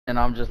and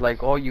I'm just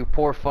like, oh, you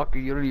poor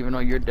fucker, you don't even know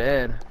you're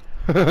dead.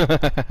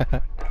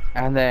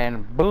 And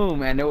then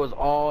boom, and it was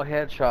all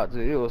headshots.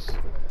 It was,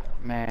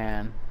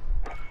 man,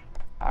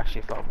 I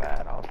actually felt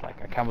bad. I was like,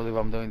 I can't believe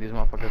I'm doing these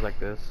motherfuckers like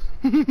this.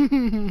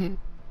 Hey,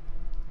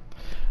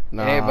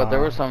 but there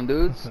Nah. were some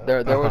dudes.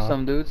 There were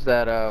some dudes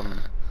that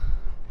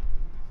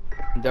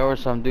there were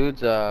some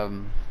dudes that,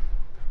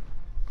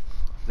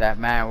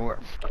 man, were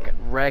fucking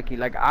wrecky.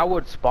 Like, I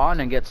would spawn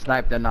and get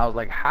sniped, and I was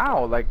like,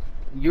 how? Like,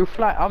 you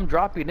fly, I'm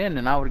dropping in,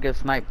 and I would get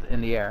sniped in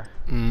the air.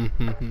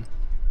 Mm-hmm.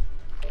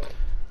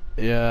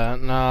 Yeah,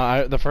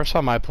 no, the first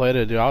time I played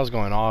it, dude, I was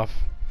going off.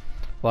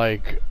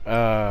 Like,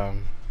 yeah,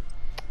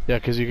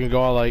 'cause you can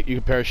go, like, you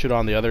can parachute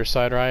on the other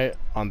side, right?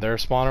 On their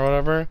spawn or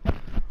whatever.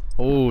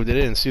 Oh, they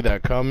didn't see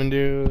that coming,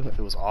 dude. It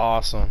was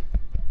awesome.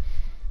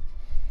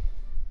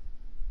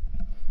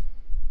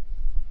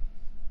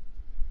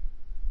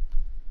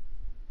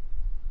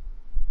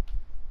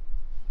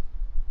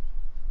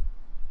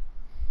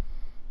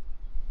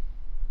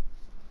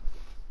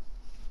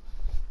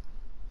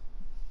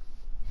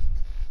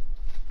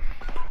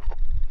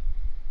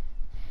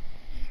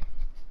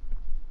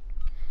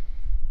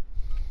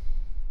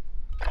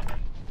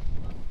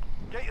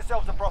 Get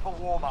yourselves a proper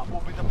warm-up.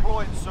 We'll be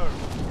deploying soon.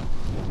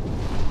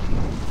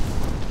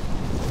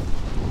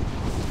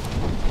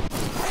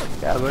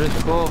 Yeah, but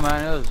it's cool,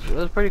 man. It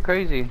was pretty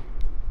crazy.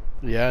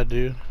 Yeah,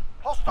 dude.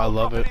 I Hostile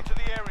love it. dropping into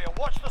the area.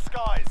 Watch the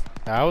skies.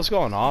 I was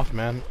going off,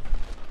 man.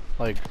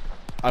 Like,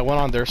 I went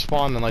on their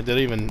spawn and like they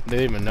didn't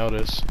even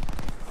notice.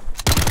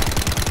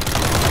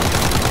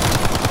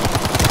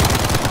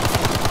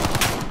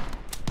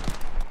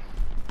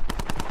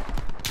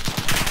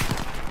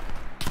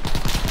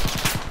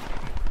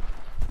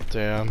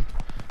 Damn,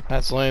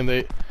 that's lame.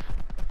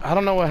 I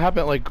don't know what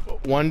happened. Like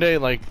one day,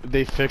 like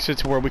they fixed it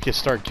to where we could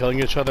start killing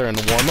each other in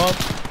warm up,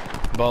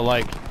 but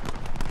like,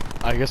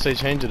 I guess they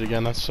changed it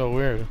again. That's so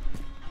weird.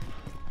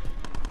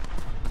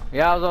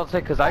 Yeah, I was about to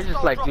say, cause I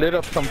just like lit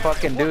up some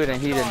fucking dude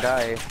and he didn't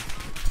die.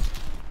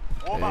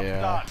 Warm-up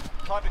Yeah. done.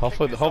 Time to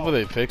Hopefully, kick this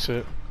hopefully off. they fix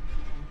it.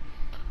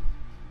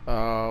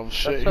 Oh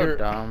shit! That's so Here.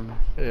 dumb.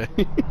 Yeah.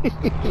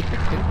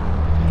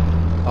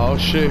 Oh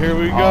shit! Here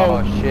we go.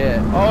 Oh shit.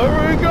 Oh,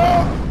 here we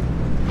go.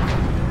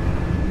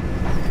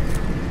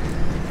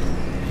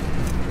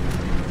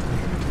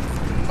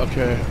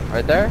 Okay.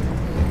 Right there?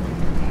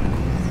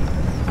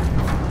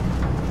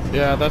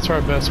 Yeah, that's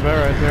our best bet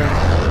right there.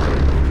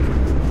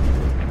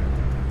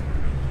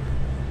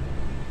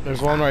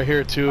 There's one right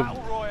here too.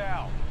 Battle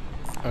Royale.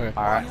 Okay.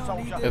 Alright.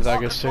 Soldier, If that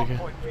mark gets a drop taken.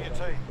 point for your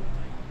team.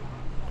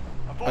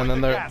 Avoid And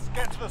then the there- gas.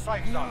 Get to the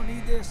safe You don't zone.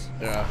 need this.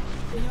 Yeah.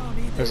 You don't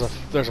need this.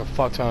 There's a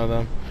fuck ton of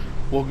them.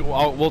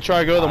 We'll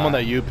try to go to the one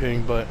that you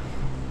ping, but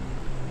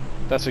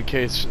that's in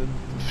case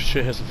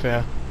shit hits the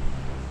fan.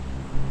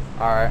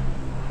 Alright.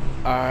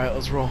 Alright,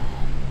 let's roll.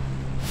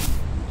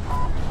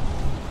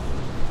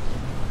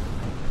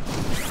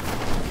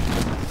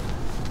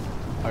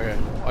 Okay,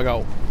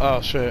 oh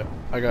shit,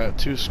 I got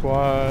 2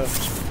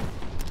 squads.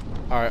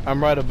 Alright,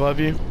 I'm right above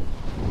you.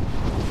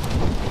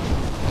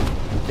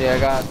 See, I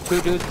got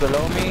 2 dudes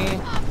below me.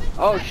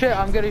 Oh shit,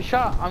 I'm getting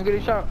shot. I'm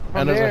getting shot from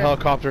And there's a there.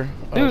 helicopter.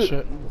 Oh Dude.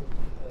 shit.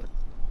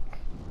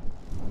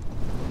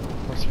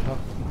 What's the hell?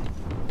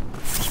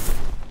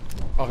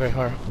 Okay,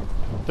 alright.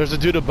 There's a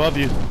dude above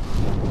you.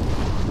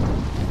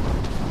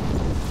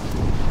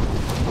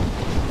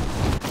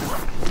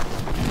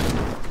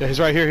 Yeah, he's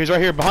right here,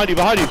 behind you.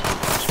 Primary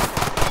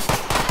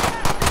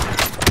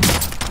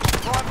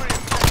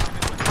objective is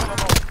to kill them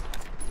all.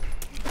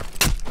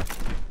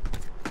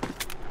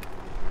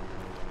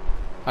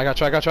 I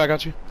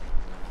got you.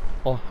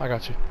 Oh, I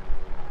got you.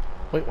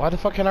 Wait, why the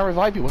fuck can't I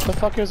revive you? What the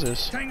fuck is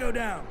this? Tango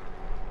down.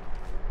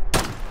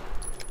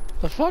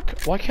 The fuck?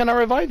 Why can't I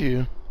revive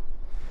you?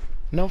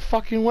 No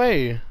fucking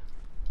way.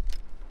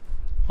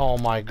 Oh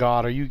my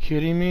god, are you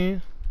kidding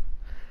me?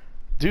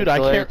 Dude, I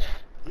can't.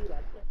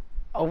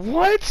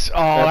 What?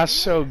 Oh, that's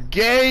so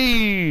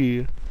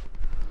gay.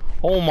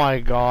 Oh my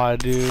god,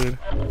 dude.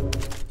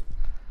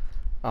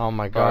 Oh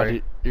my god,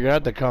 Sorry. you're gonna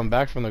have to come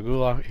back from the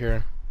gulag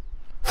here.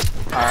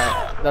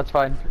 Alright, that's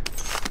fine.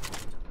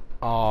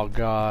 Oh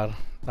god,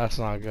 that's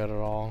not good at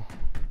all.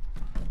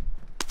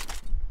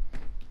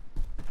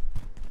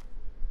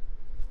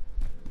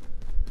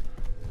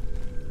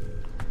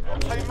 Your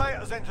teammate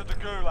has entered the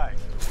gulag.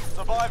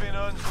 Surviving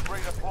earns them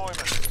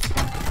redeployment.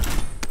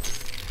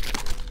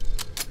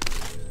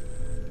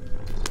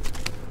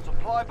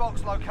 Supply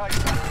box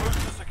located. Move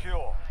to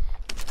secure.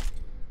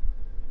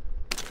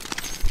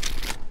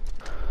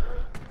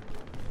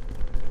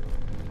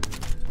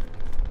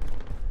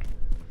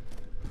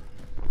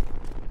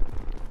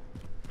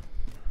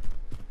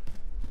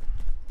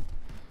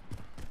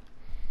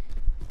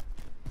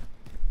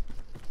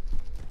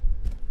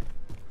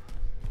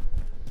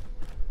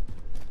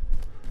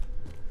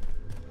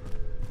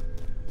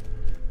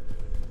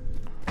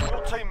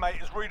 Your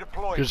teammate is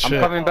redeployed. Good I'm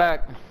shit. coming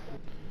back.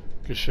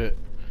 Good shit.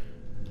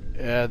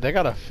 Yeah, they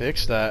gotta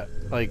fix that.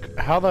 Like,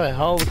 how the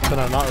hell can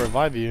I not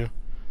revive you?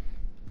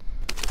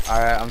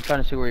 Alright, I'm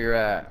trying to see where you're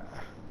at.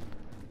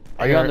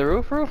 Are you on the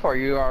roof, or are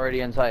you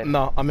already inside?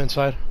 No, I'm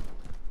inside.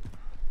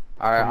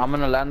 Alright, I'm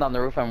gonna land on the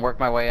roof and work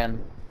my way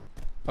in.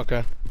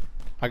 Okay.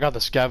 I got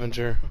the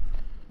scavenger.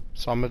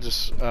 So I'm gonna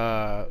just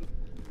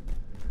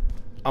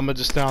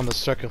stay on the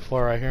second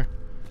floor right here.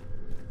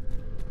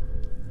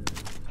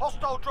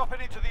 Hostile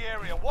dropping into the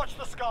area. Watch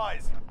the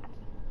skies.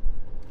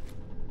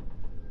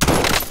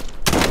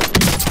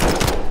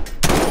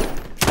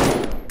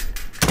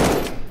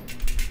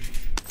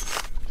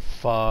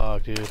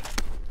 Fuck, dude.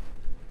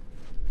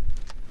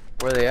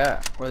 Where they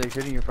at? Where are they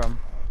shooting you from?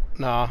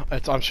 Nah,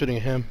 I'm shooting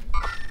him.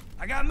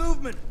 I got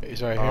movement.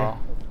 He's right here.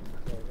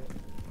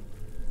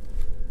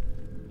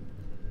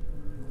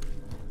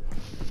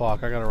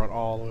 Fuck, I gotta run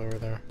all the way over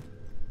there.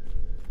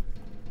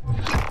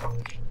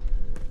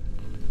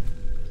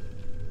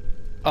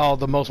 Oh,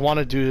 the most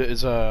wanted dude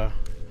is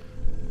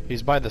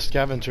he's by the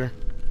scavenger,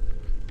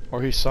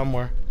 or he's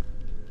somewhere.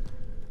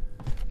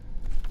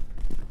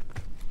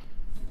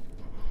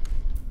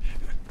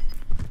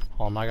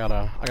 Hold on, I got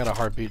a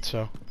heartbeat,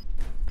 so.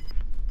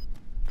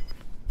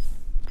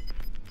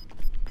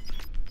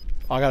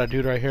 I got a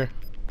dude right here.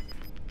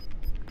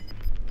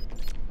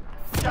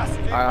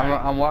 Alright,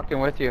 I'm walking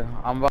with you.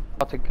 I'm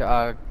about to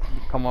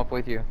come up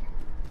with you.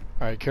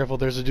 Alright, careful,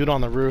 there's a dude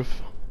on the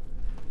roof.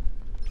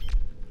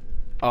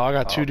 Oh, I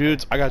got two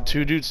dudes. I got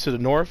two dudes to the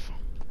north.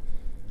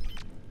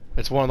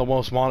 It's one of the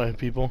most wanted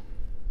people.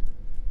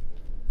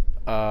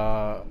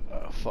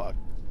 Fuck.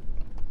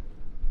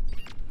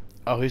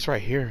 Oh, he's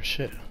right here.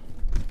 Shit.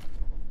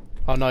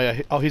 Oh no,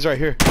 yeah. Oh, he's right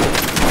here.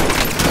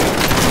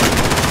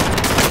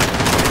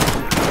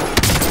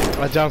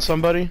 I downed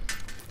somebody.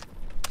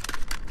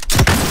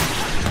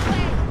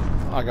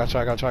 I got you.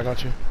 I got you. I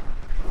got you.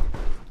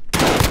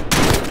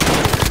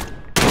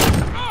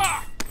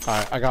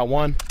 Alright, I got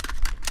one.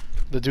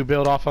 The dude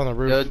bailed off on the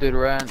roof. The other dude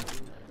ran.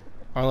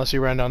 Or unless he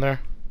ran down there.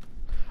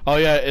 Oh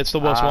yeah, it's the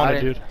most wanted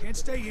dude. Can't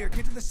stay here.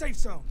 Get to the safe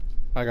zone.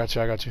 I got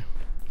you. I got you.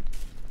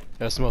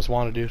 That's the most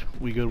wanted dude.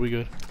 We good. We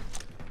good.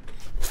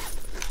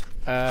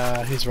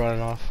 He's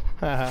running off.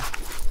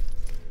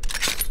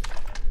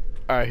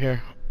 Alright,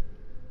 here.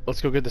 Let's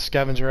go get the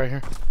scavenger right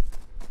here.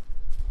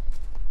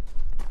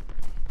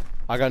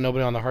 I got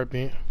nobody on the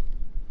heartbeat.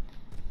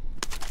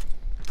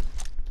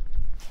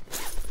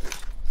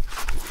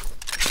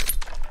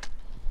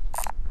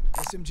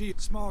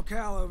 SMG, small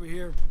cal over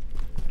here.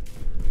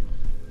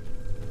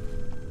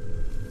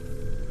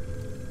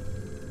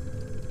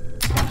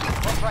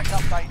 Contract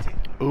updated.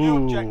 New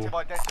Ooh. objective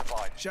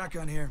identified.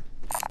 Shotgun here.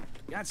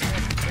 Got some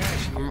extra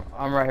cash here.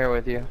 I'm right here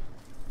with you.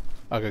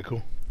 Okay,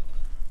 cool.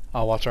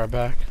 I'll watch our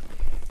back.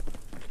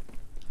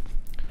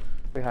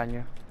 Behind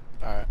you.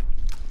 Alright.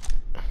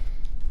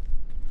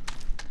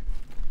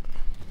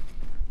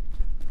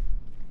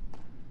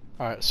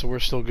 Alright, so we're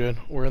still good.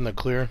 We're in the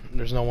clear.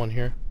 There's no one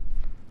here.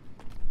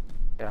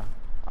 Yeah.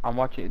 I'm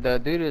watching. The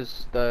dude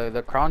is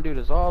the crown dude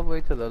is all the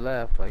way to the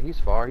left. Like he's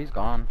far. He's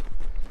gone.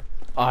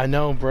 I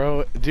know,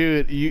 bro.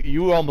 Dude,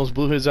 you almost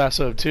blew his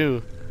ass up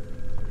too.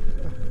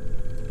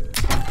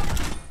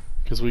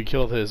 Cause we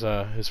killed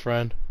his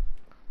friend.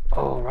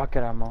 Oh,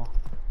 rocket ammo.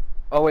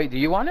 Oh wait, do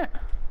you want it?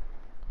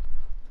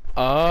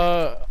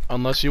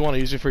 Unless you want to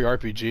use it for your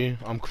RPG,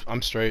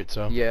 I'm straight.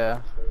 So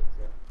Yeah.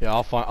 yeah,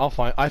 I'll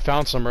find. I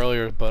found some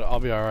earlier, but I'll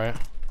be all right.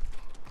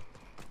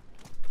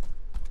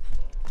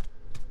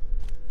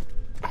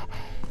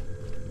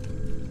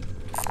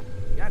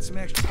 Got some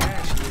extra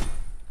cash here.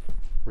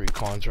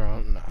 Recon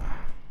drone. Nah.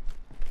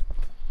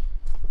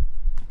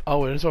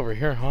 Oh, it is over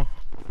here, huh?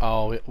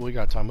 Oh, we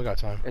got time. We got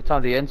time. It's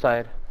on the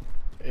inside.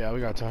 Yeah,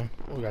 we got time.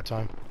 We got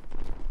time.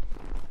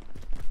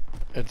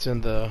 It's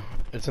in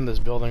this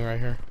building right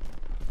here.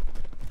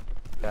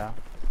 Yeah.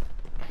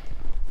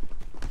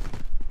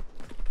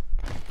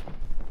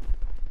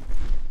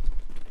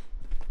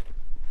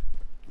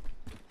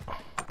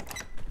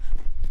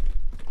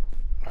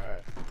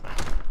 Alright.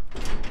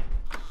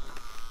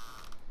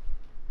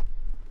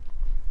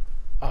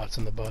 Oh, it's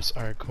in the bus.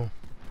 Alright, cool.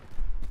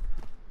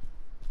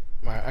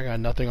 Alright, I got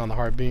nothing on the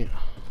heartbeat.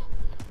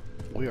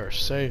 We are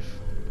safe.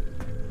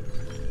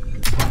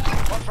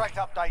 Contract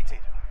updated.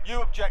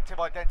 New objective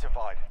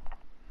identified.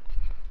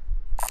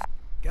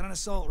 Got an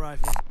assault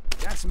rifle.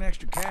 Got some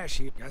extra cash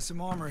here. Got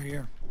some armor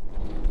here.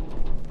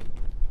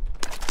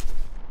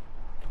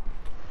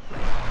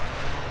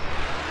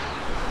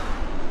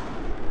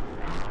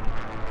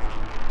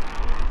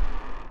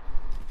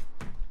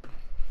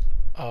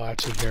 Oh,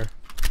 actually here.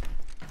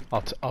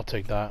 I'll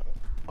take that.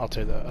 I'll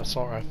take that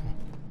assault rifle.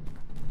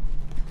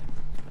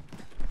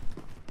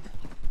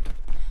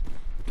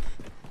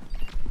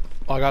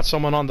 Oh, I got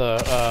someone on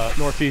the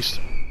northeast.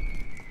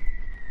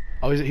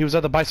 Oh, he was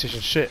at the buy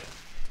station. Shit.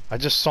 I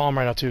just saw him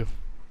right now too.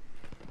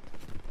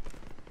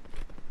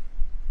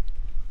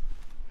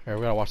 Here,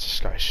 we gotta watch this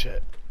guy.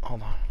 Shit.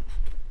 Hold on.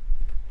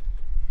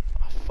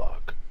 Oh,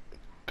 fuck.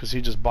 Cause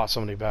he just bought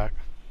somebody back.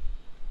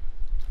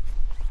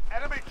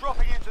 Enemy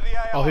dropping into the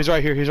AR. Oh, he's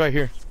right here. He's right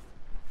here.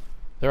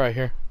 They're right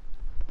here.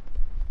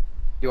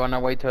 You wanna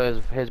wait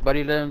till his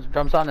buddy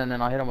jumps on and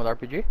then I'll hit him with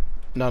RPG?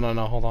 No,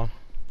 hold on.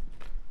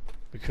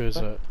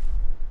 Because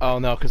Oh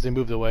no, because they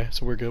moved away,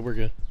 so we're good. We're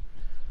good.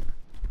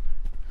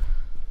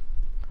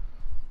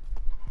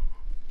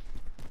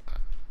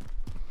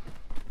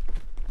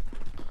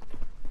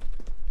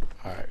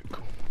 All right,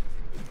 cool.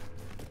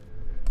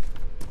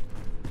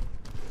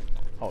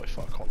 Holy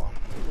fuck! Hold on.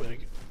 Wait,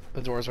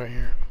 the door's right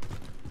here.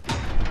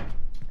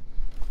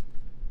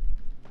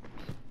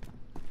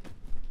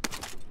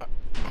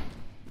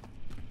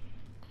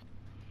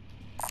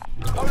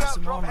 Loadout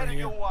some drop armor heading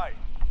here. your way.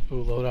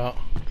 Ooh, load out.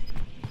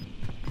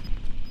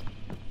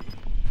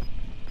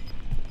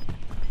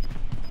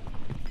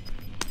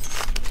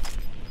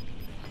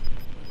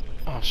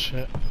 Oh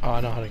shit. Oh,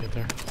 I know how to get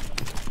there.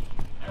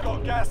 You've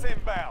got gas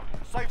inbound.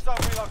 Safe zone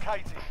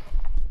relocated.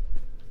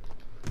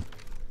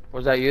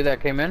 Was that you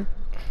that came in?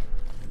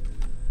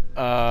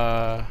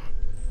 I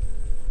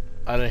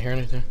didn't hear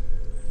anything.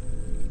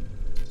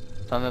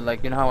 Something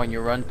like, you know how when you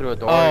run through a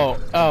door.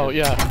 Oh,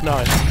 yeah, no,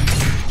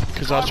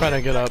 because I was trying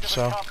to get up,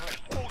 so.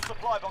 All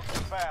supply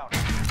boxes found.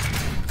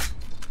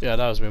 Yeah,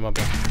 that was me, my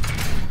bad.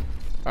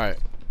 Alright.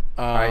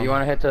 Alright, you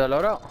want to head to the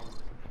loadout?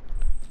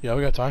 Yeah,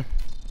 we got time.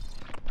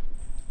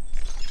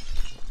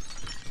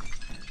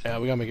 Yeah,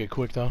 we gotta make it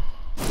quick, though.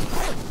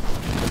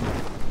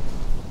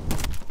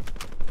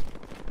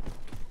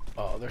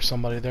 Oh, there's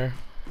somebody there.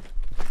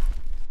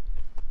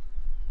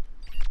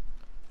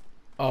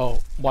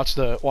 Oh, watch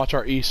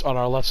our east on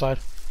our left side.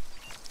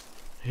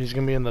 He's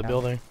gonna be in the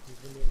building.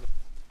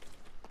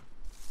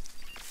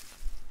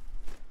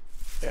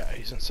 Yeah,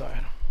 he's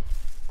inside.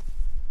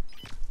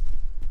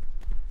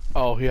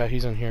 Oh yeah,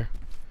 he's in here.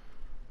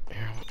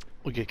 Here,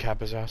 we'll get cap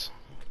his ass.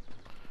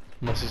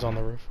 Unless he's on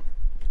the roof.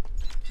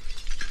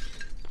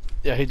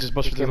 Yeah, he just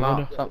busted through the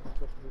window.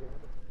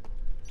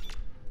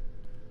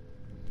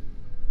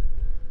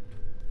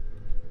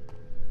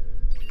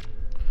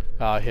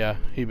 Yeah,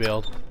 he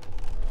bailed.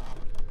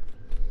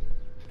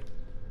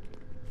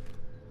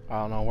 I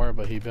don't know where,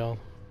 but he bailed.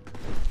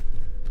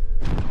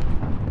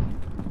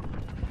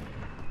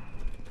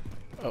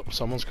 Oh,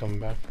 someone's coming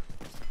back.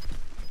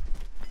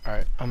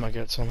 Alright, I'm gonna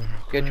get something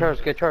real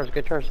quick. Get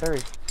charged, hurry.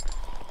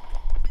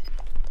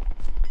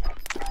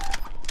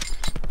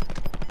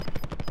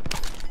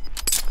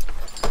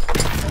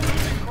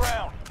 Losing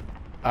ground.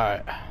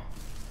 Alright.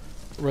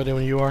 Ready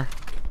when you are.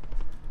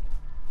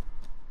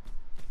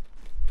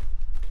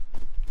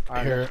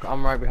 Alright, Here.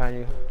 I'm right behind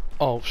you.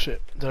 Oh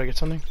shit, did I get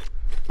something?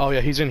 Oh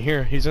yeah, he's in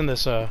here. He's in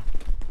this, yeah,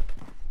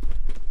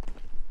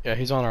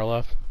 he's on our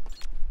left.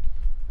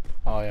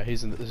 Oh yeah,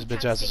 he's in this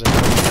bitch ass is in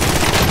here.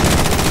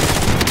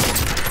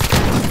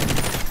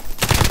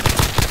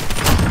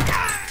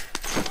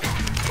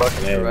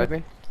 Fucking You hell. ready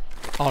me?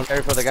 Oh,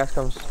 Ready for the gas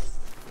comes.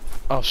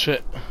 oh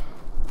shit.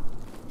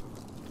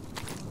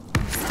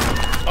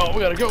 Oh,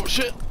 we gotta go,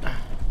 shit.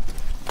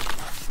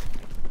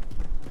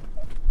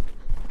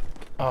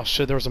 Oh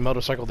shit, there was a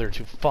motorcycle there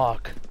too.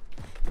 Fuck.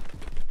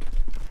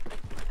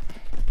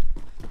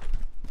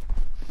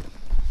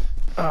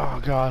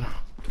 Oh god.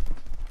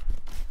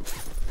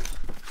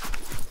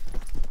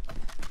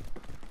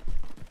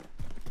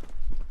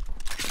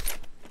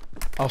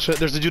 Oh shit,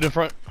 there's a dude in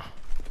front.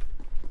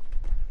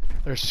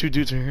 There's two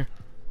dudes in here.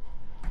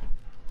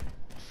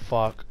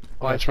 Fuck.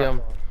 Oh, I see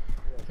them.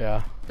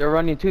 Yeah. They're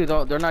running too,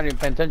 though. They're not even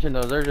paying attention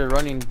though. They're just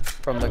running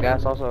from the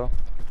gas also.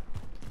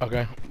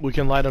 Okay. We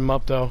can light them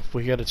up though if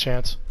we get a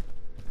chance.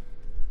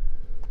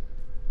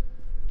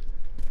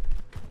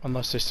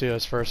 Unless they see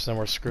us first, then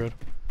we're screwed.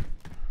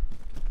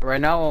 Right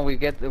now, when we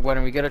get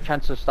a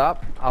chance to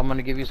stop, I'm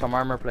gonna give you some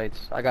armor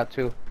plates. I got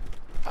 2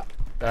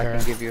 that I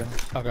can give you.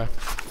 Okay.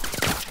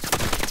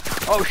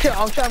 Oh shit!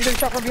 I'm getting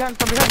shot from behind.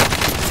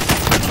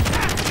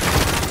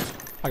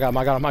 I got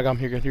him.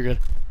 You're good. You're good.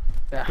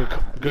 Yeah.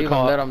 Good Leave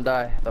call him, let out. him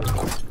die.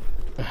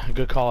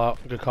 Good call out.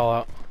 Good call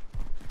out.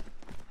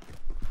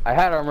 I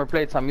had armor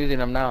plates. I'm using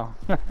them now.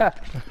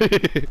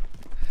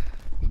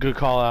 Good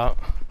call out.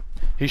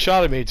 He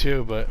shot at me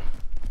too, but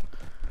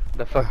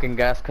The fucking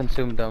gas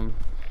consumed them.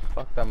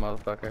 Fuck that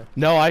motherfucker.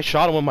 no, I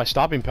shot him with my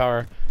stopping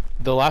power.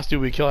 The last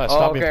dude we killed had Oh,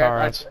 stopping okay. power.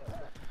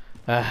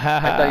 I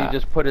thought you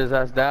just put his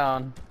ass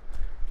down.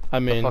 I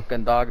The mean,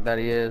 fucking dog that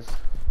he is.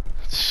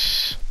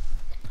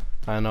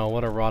 I know,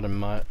 what a rotten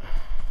mutt.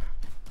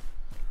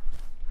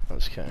 I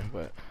was kidding,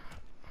 but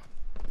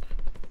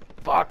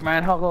Fuck,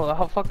 man.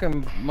 How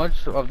fucking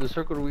much of the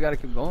circle do we gotta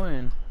keep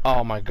going?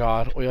 oh my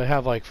god, we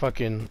have like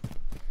fucking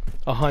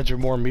 100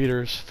 more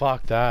meters.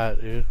 Fuck that,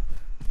 dude.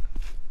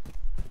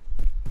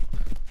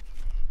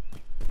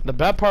 The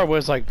bad part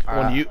was like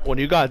when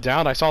you got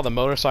down, I saw the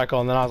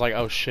motorcycle and then I was like,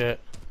 oh shit.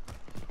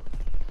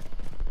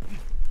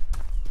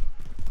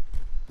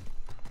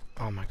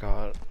 Oh my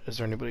god, is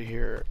there anybody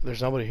here?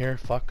 There's nobody here.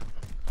 Fuck.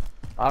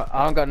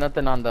 I don't got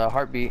nothing on the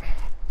heartbeat.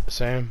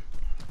 Same.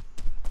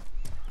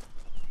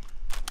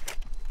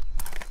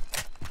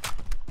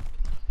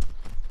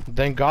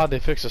 Thank God they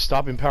fixed the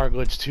stopping power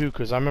glitch too,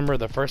 because I remember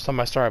the first time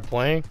I started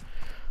playing,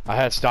 I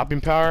had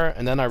stopping power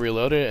and then I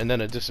reloaded and then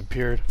it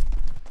disappeared.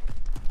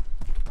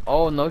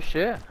 Oh no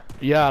shit.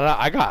 Yeah,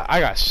 I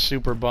got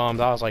super bummed.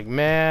 I was like,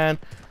 man,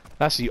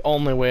 that's the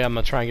only way I'm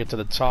gonna try and get to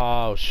the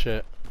top. Oh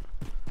shit.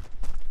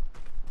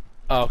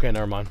 Oh, okay,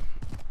 never mind.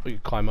 We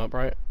can climb up,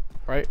 right?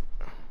 Right?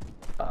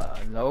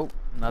 Nope,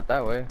 not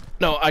that way.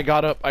 No, I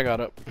got up. I got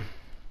up.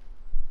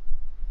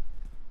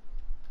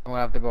 I'm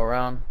gonna have to go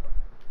around.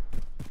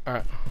 All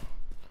right.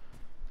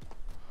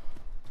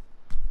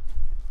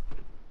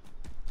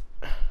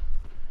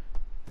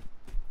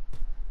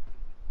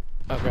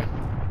 Okay.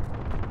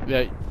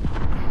 Yeah.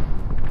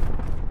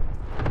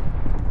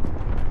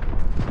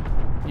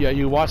 Yeah,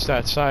 you watch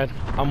that side.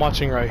 I'm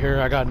watching right here.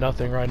 I got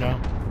nothing right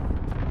now.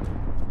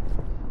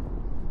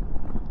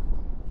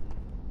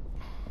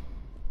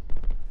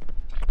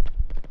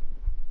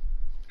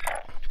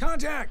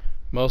 Contact!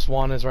 Most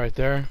wanted is right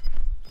there.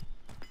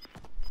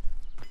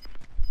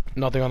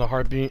 Nothing on the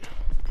heartbeat.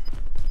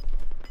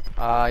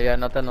 Yeah,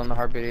 nothing on the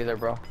heartbeat either,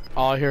 bro.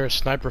 All I hear is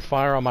sniper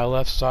fire on my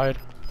left side.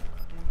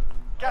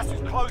 Gas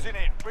is closing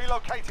in.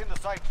 Relocating the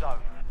safe zone.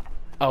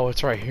 Oh,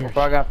 it's right We'll here.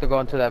 probably have to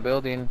go into that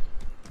building.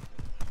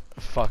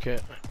 Fuck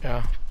it.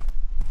 Yeah.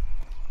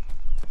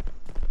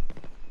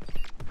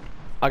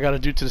 I got a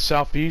dude to the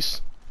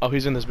southeast. Oh,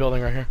 he's in this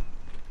building right here.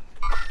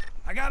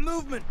 I got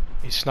movement.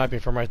 He's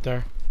sniping from right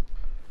there.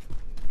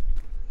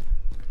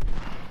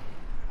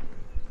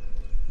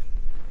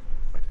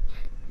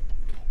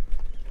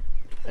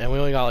 And we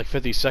only got like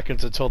 50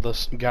 seconds until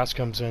this gas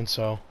comes in,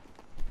 so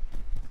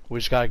we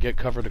just gotta get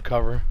cover to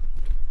cover.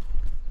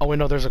 Oh wait,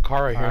 no, there's a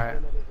car right here. Alright.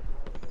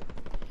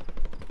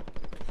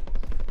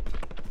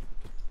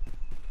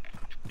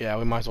 Yeah,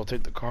 we might as well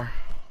take the car.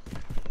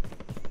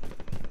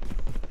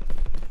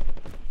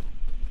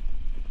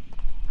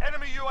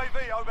 Enemy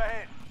UAV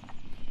overhead.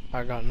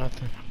 I got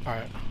nothing.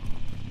 Alright.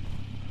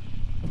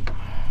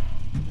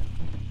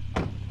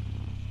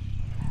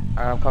 Alright,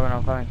 I'm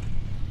coming.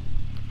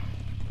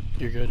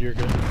 You're good, you're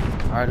good.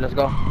 Alright, let's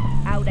go.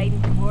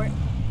 Outdated support.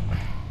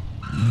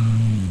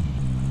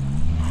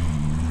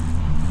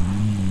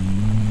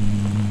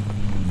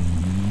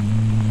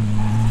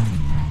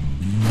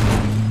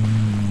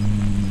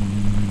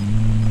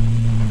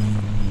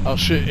 Oh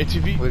shit,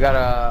 ATV. We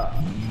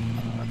gotta...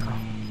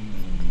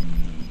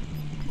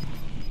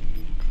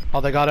 Oh,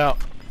 they got out.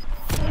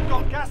 We've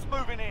got gas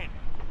moving in.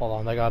 Hold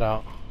on, they got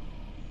out.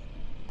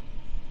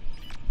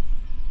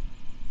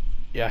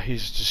 Yeah,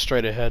 he's just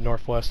straight ahead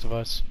northwest of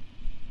us.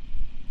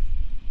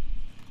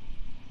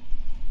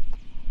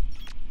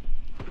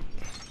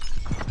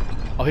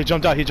 Oh, he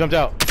jumped out, he jumped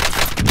out.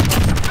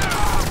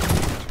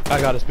 I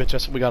got his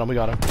bitch, we got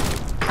him.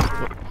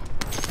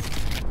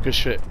 Good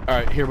shit.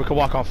 Alright, here, we can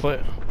walk on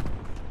foot.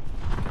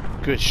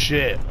 Good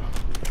shit.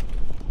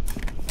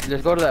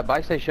 Let's go to that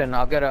buy station.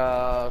 I'll get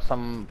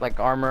some like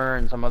armor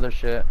and some other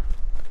shit.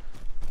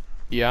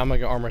 Yeah, I'm gonna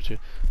get armor too.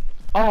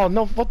 Oh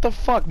no, what the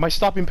fuck? My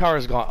stopping power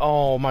is gone.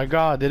 Oh my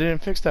god, they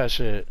didn't fix that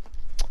shit.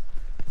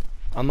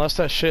 Unless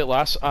that shit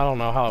lasts, I don't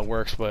know how it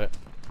works, but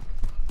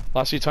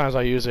last few times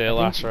I use it, it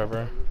lasts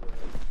forever.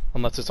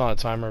 Unless it's on a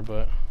timer,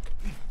 but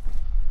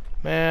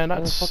man, Where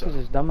the that's fuck is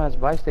this dumbass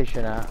buy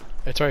station at?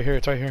 it's right here,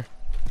 it's right here.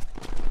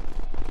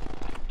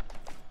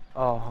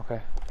 Oh,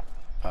 okay.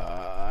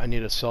 I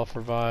need a self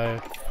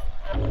revive.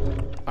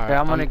 Alright, Okay,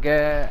 I'm gonna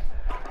get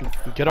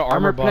get an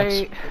armor box.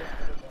 plate.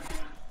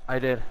 I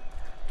did.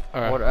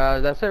 Alright. What?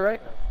 That's it,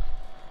 right?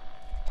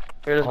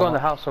 Here, let's go in the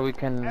Hold house so we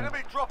can. Enemy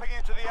dropping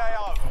into the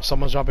AO.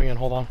 Someone's jumping in,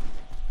 hold on.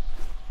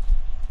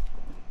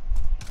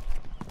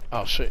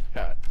 Oh shit,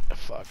 yeah,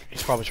 fuck.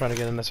 He's probably trying to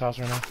get in this house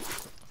right now.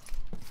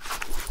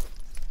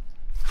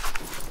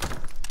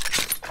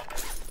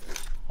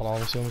 Hold on,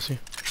 let me see.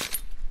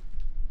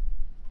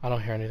 I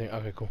don't hear anything.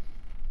 Okay, cool.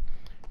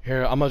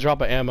 Here, I'm gonna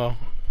drop an ammo.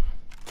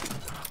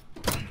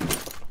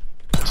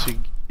 So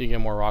you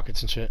get more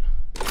rockets and shit.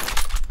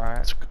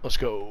 Alright. Let's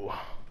go.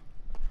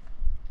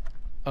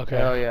 Okay.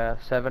 Hell yeah,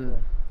 7.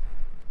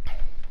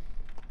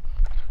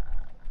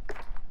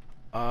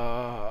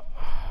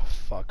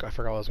 Fuck, I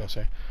forgot what I was gonna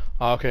say.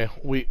 Okay,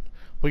 we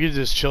can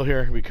just chill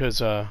here because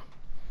we're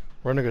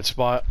in a good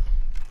spot.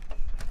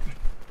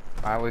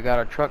 Alright, we got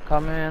a truck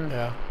coming.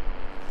 Yeah.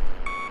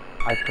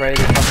 I prayed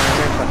to come in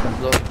here so I can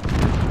blow.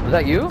 Was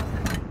that you?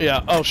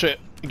 Yeah. Oh shit.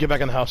 Get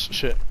back in the house.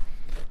 Shit.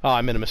 Oh,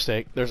 I made a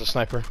mistake. There's a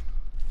sniper.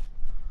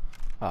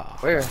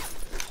 Where?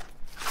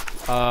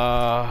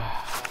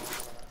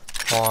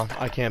 Hold on.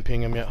 I can't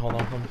ping him yet. Hold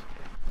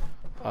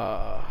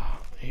on.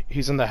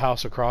 He's in the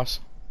house across.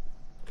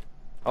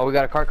 Oh, we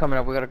got a car coming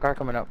up.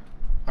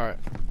 All right.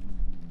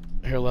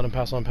 Here, let him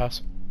pass. I don't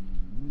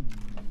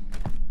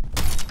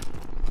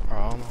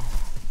know.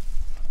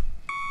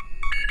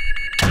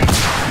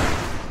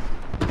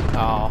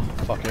 Oh,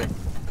 fuck it.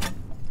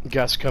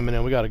 Gas coming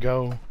in. We gotta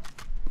go.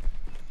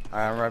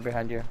 Alright, I'm right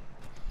behind you.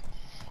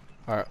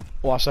 Alright.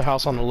 Watch the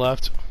house on the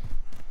left.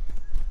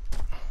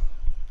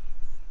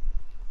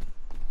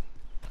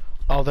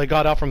 Oh, they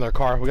got out from their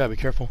car. We gotta be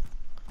careful.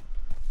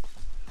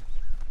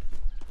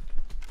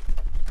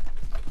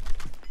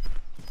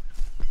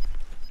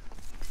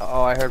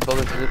 Oh, I heard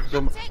bullets.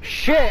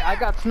 Shit, I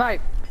got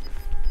sniped.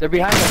 They're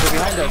behind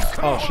us.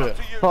 Oh shit.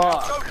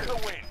 Fuck. Go for the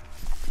win.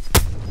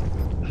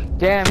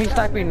 Damn, he's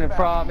sniping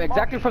from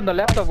exactly from the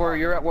left of where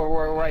you're at,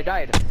 where I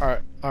died.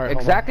 Alright.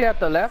 Exactly at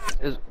the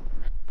left is.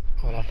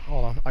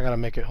 Hold on. I gotta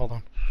make it. Hold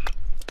on.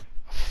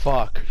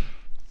 Fuck.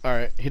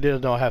 Alright, he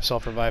didn't know I have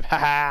self-revive.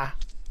 Haha!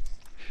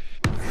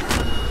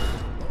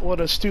 What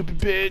a stupid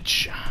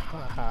bitch.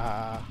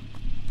 Haha.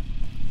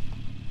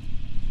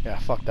 Yeah,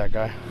 fuck that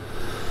guy.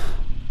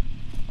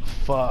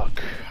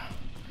 Fuck.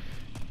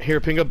 Here,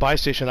 ping up buy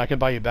station. I can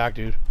buy you back,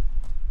 dude.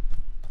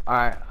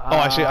 Alright. Oh,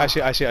 I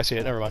see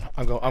it. Never mind.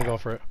 I'm going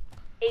for it.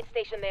 Aid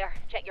station there.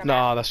 Check your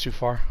Nah, map. that's too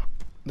far.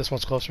 This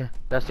one's closer.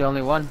 That's the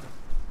only one.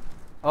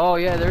 Oh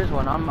yeah, there is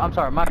one. I'm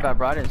sorry, my bad,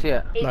 bro. I didn't see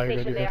it. Aid No, you're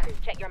station good, you're there.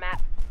 Check your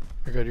map.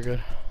 You're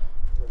good.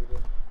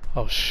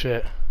 Oh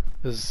shit.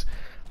 This is...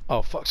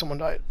 Oh fuck, someone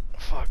died.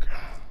 Fuck.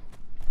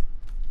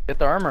 Get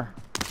the armor.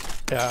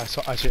 Yeah,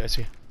 I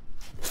see.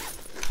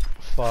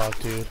 Fuck,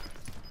 dude.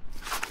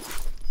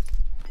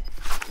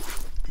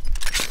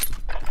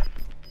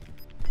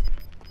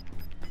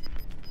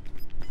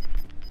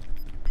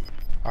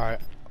 Alright.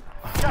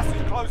 Gas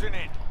is closing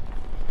in.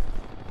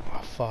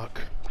 Oh,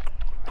 fuck.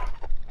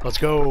 Let's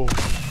go.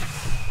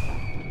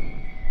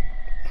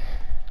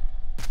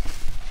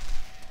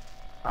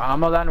 I'm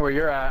gonna land where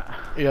you're at.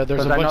 Yeah,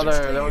 there's a Cause I know bunch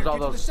of... there was all Get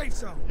to the those, safe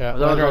zone. Yeah,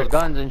 those right.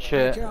 guns and High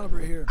shit. caliber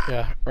here.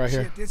 Yeah, right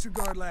here. Shit,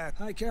 disregard last.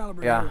 High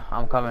caliber Yeah, here.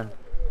 I'm coming.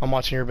 I'm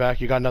watching your back.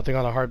 You got nothing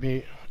on the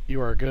heartbeat.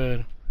 You are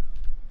good.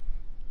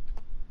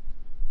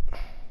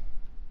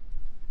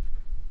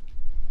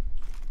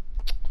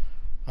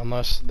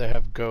 Unless they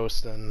have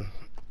ghosts, then...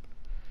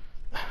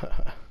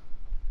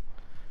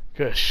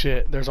 Good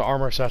shit. There's an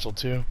armor satchel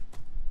too.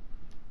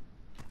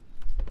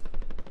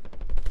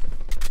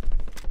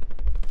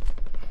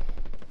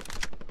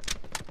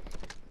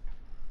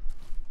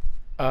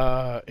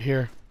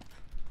 Here.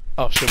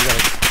 Oh shit, we gotta...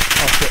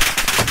 Oh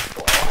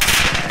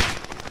shit.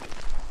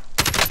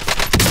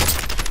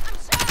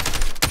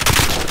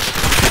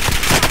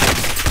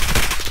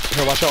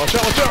 Here, watch out.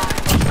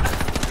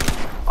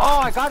 Oh,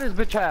 I got his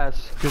bitch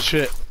ass. Good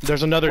shit.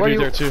 There's another Where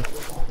dude you- there too.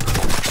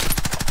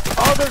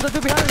 Oh, there's a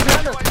dude behind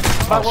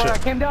us. By Oh, where shit. I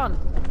came down.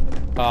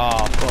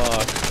 Oh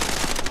fuck.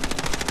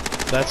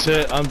 That's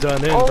it. I'm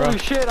done in, Holy bro.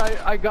 shit,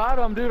 I got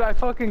him, dude. I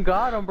fucking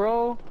got him,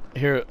 bro.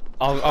 Here,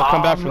 I'll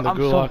come back from the I'm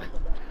gulag.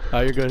 Oh,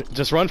 you're good.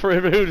 Just run for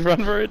it, dude.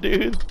 Run for it,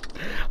 dude.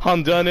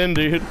 I'm done in,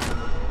 dude.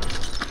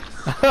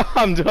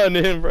 I'm done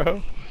in,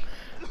 bro.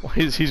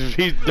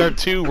 They're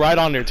two right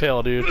on their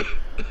tail, dude.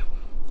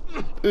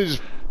 They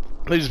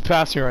just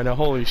passed me right now.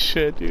 Holy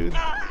shit, dude.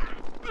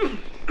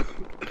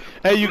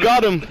 Hey, you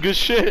got him. Good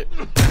shit.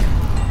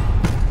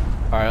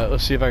 All right,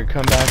 let's see if I can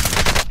come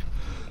back.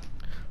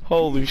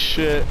 Holy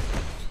shit,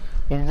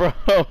 bro.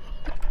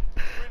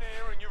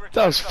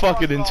 That was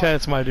fucking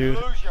intense, my dude.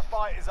 Lose, your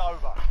fight is over.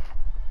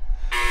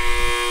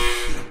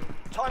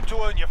 Time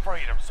to earn your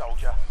freedom,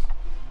 soldier.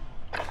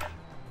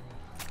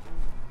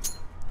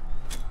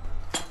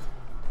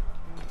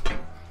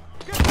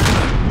 You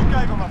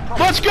gave him a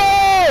proper Let's go!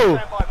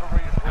 stand by for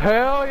redeployment.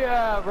 Hell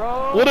yeah,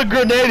 bro. What a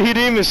grenade! He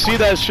didn't even see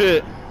that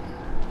shit.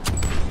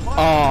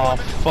 Oh,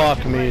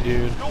 fuck me,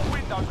 dude. Door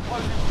windows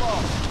closing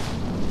fast.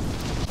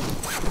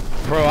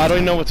 Bro, I don't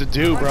even know what to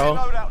do, bro.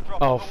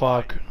 Oh,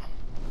 fuck.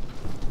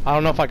 I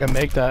don't know if I can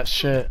make that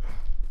shit.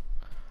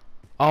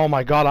 Oh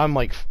my god,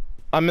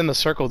 I'm in the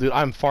circle, dude.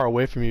 I'm far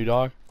away from you,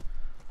 dog.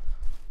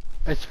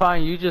 It's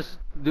fine. You just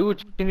do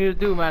what you need to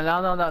do, man.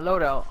 Land on that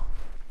loadout.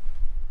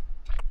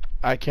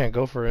 I can't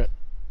go for it.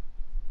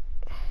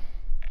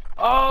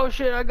 Oh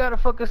shit! I got a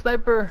fucking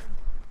sniper.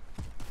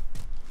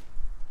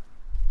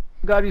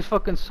 God, he's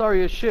fucking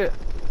sorry as shit.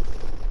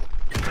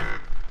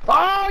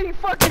 Oh, he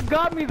fucking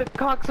got me. The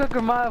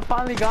cocksucker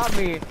finally got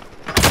me.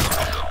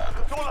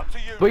 It's all up to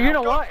you. But you now.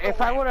 know Go what? for the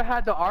If I win. would have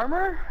had the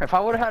armor,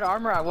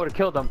 I would have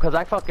killed him. Cause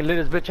I fucking lit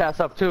his bitch ass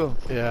up too.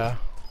 Yeah.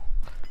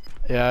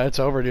 Yeah, it's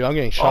over, dude. I'm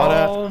getting shot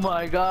at. Oh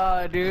my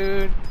god,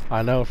 dude.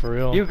 I know, for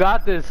real. You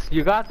got this.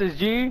 You got this,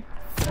 G.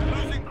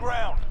 Losing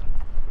ground.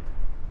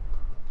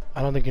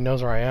 I don't think he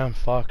knows where I am.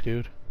 Fuck,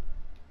 dude.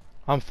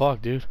 I'm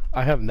fucked, dude.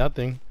 I have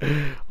nothing.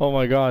 Oh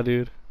my god,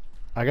 dude.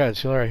 I gotta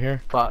chill right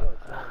here. Fuck.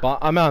 But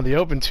I'm out in the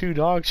open too,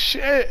 dog.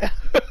 Shit.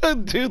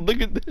 Dude,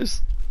 look at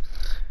this.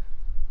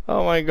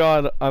 Oh my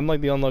god. I'm like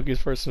the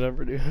unluckiest person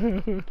ever,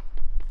 dude.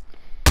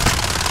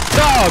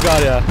 Oh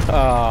god, yeah.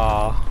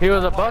 Oh. He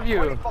was above you.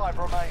 25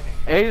 remaining.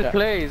 8 Yeah.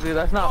 plays, dude.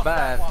 That's not Lost that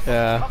bad. one.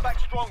 Yeah. Come back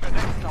stronger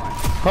next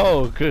time.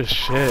 Oh, good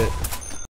shit.